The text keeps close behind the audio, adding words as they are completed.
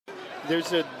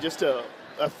there's just a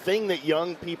thing that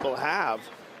young people have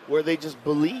where they just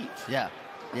believe. Yeah,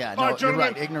 no, you're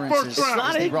right. Ignorance is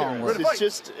not the wrong word. It's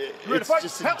just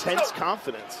intense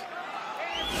confidence.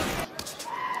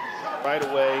 Right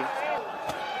away,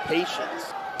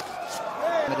 patience.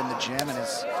 In the gym and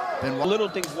has been little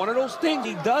things. One of those things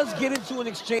he does get into an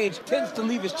exchange, tends to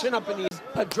leave his chin up, and he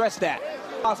address that.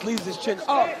 Borjas leaves his chin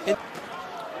up.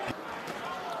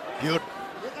 Beautiful.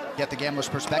 Get the gambler's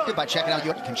perspective by checking out.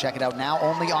 You can check it out now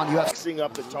only on UFC. Mixing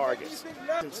up the targets.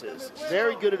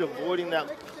 Very good at avoiding that,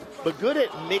 but good at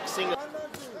mixing.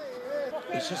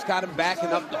 He's just got him backing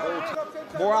up the whole time.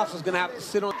 Borjas is going to have to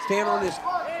stand on this.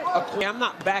 I'm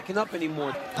not backing up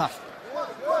anymore. Tough.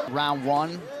 Round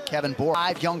one, Kevin Borjas.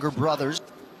 5 younger brothers.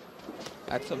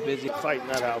 That's a busy fight in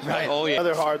that house. Right. Oh, yeah.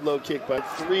 Another hard low kick, but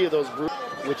 3 of those brutes,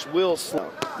 which will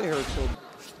slow. They hurt so.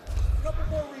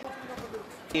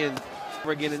 And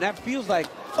again, and that feels like.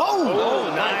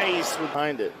 Oh, nice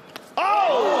behind it.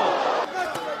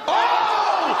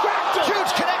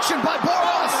 Huge connection by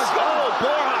Borjas. Oh,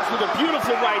 Borjas with a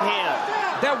beautiful right hand.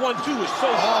 That one too is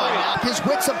so strong. His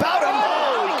wits about him.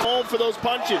 He's home for those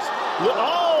punches.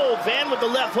 Van with the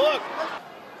left hook.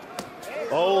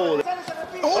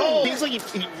 Seems like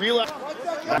he realized.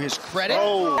 His credit.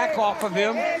 Back off of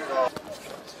him. At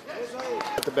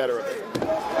the better of it.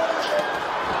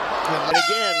 And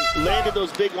again, landed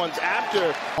those big ones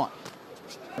after.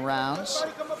 Rounds.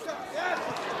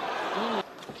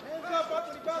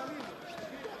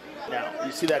 Now,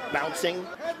 you see that bouncing?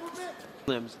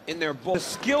 In their the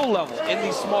skill level in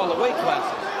these smaller weight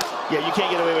classes. Yeah, you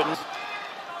can't get away with this.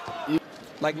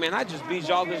 Like, man, I just beat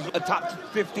y'all as a top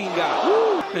 15 guy.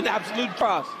 Woo! An absolute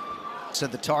cross.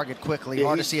 Said the target quickly. Yeah,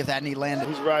 hard to see if that knee landed.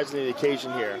 He's rising to the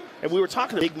occasion here. And we were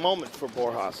talking a big moment for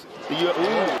Borjas.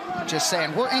 Just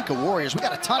saying, we're Inca Warriors. We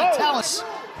got a ton of talents.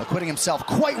 Acquitting himself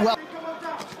quite well.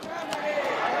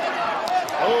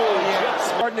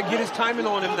 Starting to get his timing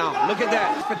on him now. Look at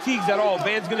that. Fatigues at all.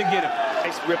 Van's going to get him.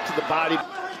 Nice rip to the body.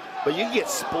 But you get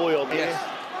spoiled, man. Yes.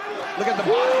 Look at the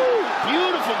body.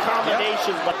 Beautiful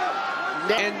combinations.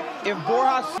 Yep. And if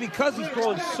Borjas, because he's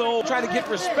throwing trying to get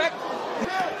respect.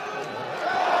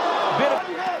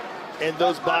 And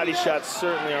those body shots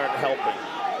certainly aren't helping.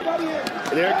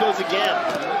 There it goes again.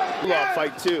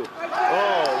 Fight 2.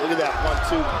 Oh, look at that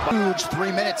 1-2. Huge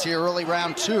 3 minutes here, early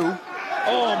round 2.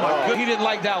 Oh my God, he didn't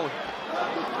like that one.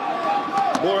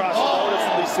 Borjas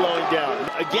noticeably slowing down.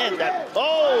 Again,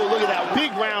 look at that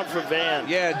big round for Van.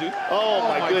 Yeah, dude. Oh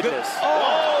my goodness.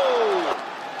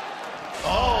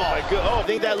 I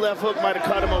think that left hook might have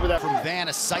cut him over that. From Van,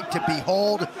 a sight to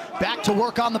behold. Back to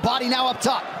work on the body now up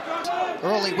top.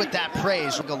 Early with that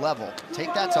praise, go level.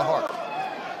 Take that to heart.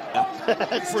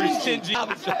 Pretty stingy.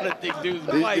 I'm trying to think dudes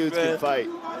can fight.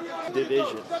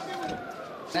 Division.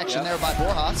 Connection there by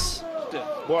Borjas.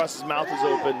 Borjas' mouth is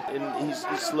open and he's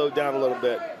slowed down a little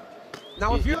bit.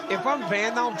 Now if I'm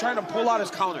Van now, I'm trying to pull out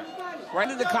his counter. Right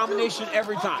in the combination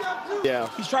every time. Yeah.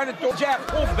 He's trying to throw jab,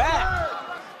 pull back.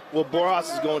 Well,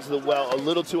 Borjas is going to the well a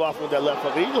little too often with that left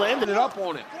hook. He landed it up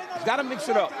on it. He's got to mix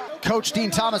it up. Coach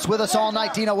Dean Thomas with us all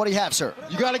night. Dino, what do you have, sir?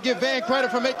 You got to give Van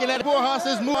credit for making that.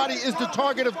 Borjas' body is the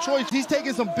target of choice. He's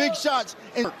taking some big shots.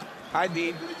 Hi,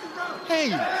 Dean.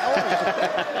 Hey.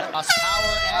 Power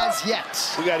as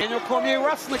yet. We got Daniel Cormier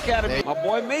Wrestling Academy. My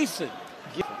boy Mason.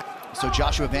 So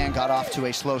Joshua Van got off to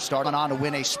a slow start. On to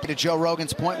win a to Joe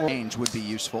Rogan's point range would be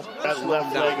useful. That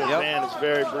left leg of Van is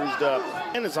very bruised up.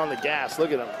 Van is on the gas.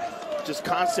 Look at him. Just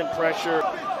constant pressure.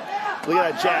 Look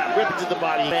at that jab. Rip it to the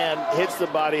body. Van hits the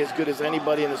body as good as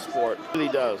anybody in the sport. He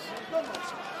really does.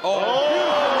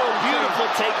 Beautiful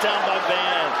takedown by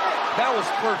Van. That was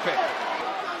perfect.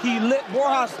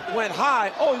 Borjas went high.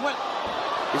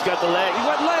 He's got the leg. He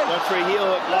went leg. Went for a heel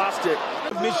hook, lost it.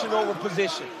 Mission over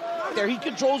position. There, he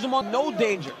controls him on no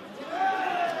danger.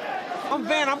 I'm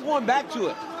Van, I'm going back to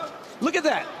it. Look at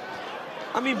that.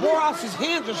 I mean, Borjas'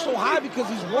 hands are so high because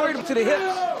he's worried to the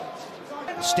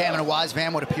hips. Stamina-wise,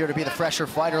 Van would appear to be the fresher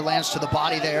fighter. Lands to the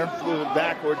body there. Moving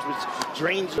backwards, which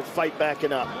drains the fight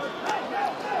backing up.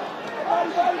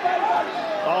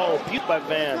 Oh, beat by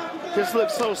Van. This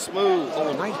looks so smooth.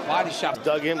 Oh, nice body shot.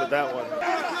 Dug in with that one.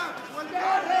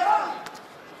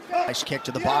 Nice kick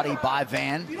to the body by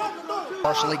Van.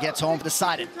 Partially gets home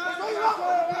decided.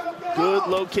 Good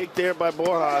low kick there by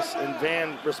Borjas, and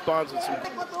Van responds with some.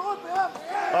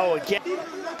 Oh, again.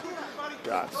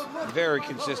 Shots. Very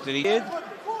consistent. He did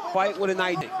fight with an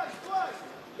idea.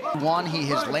 One, he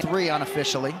has laid 3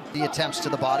 unofficially. The attempts to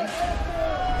the body.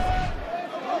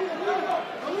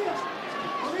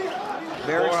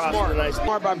 Very smart.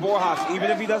 Smart by Borjas,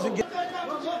 even if he doesn't get.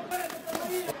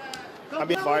 I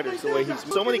mean, fighters, the way he's.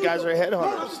 So many guys are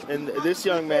headhunters, and this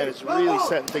young man is really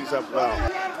setting things up well.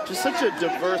 Just such a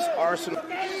diverse arsenal.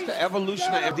 The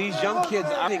evolution of these young kids,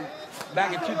 I think,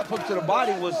 back in 2 put to the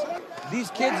body was these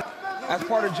kids as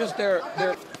part of just their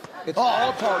it's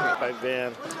all target. By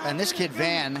Van. And this kid,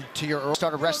 Van, to your early,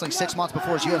 started wrestling 6 months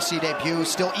before his UFC debut,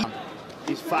 still eating.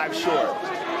 He's 5 short.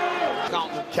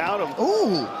 Count him.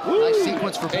 Ooh, nice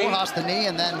sequence for Borjas, the knee,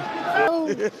 and then...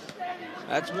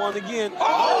 That's one again.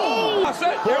 Oh! I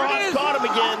said, there it is. Caught him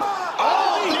again.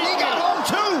 Oh, the knee got home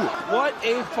too! What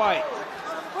a fight.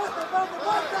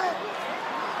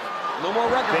 No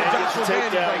more record for Joshua Van.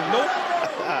 He's like, nope.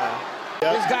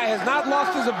 This guy has not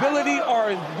lost his ability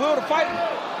or his will to fight.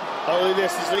 Oh, look at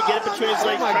this. He's going to get it between his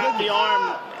legs, grab the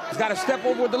arm. He's got to step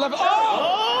over with the left.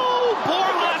 Oh!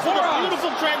 Borjas with a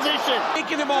beautiful transition.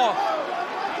 Taking him off.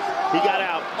 He got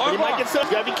out. But he might get some.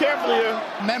 You got to be careful here.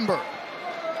 Member.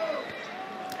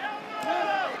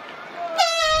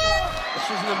 This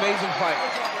was an amazing fight.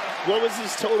 What was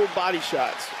his total body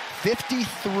shots?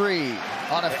 53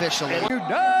 unofficially.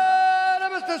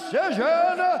 Unanimous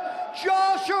decision,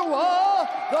 Joshua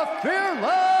the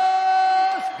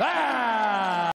Fearless Van.